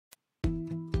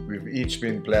each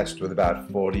been blessed with about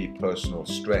 40 personal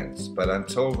strengths, but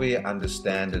until we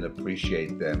understand and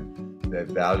appreciate them, their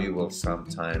value will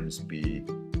sometimes be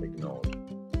ignored.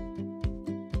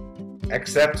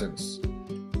 Acceptance.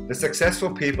 The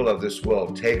successful people of this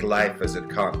world take life as it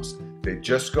comes. They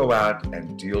just go out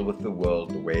and deal with the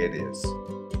world the way it is.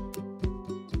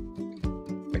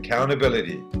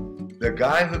 Accountability. The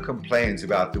guy who complains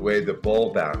about the way the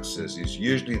ball bounces is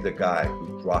usually the guy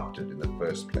who dropped it in the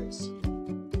first place.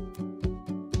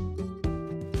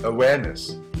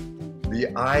 Awareness.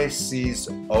 The eye sees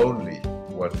only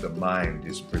what the mind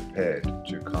is prepared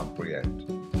to comprehend.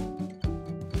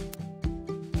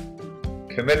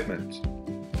 Commitment.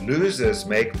 Losers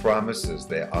make promises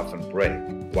they often break,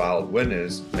 while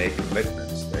winners make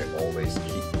commitments they always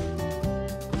keep.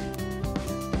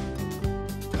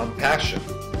 Compassion.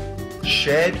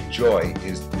 Shared joy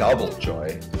is double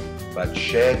joy, but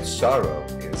shared sorrow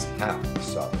is half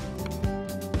sorrow.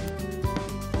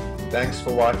 Thanks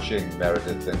for watching,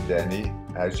 Meredith and Denny.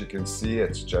 As you can see,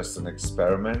 it's just an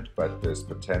experiment, but there's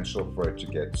potential for it to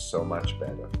get so much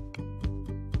better.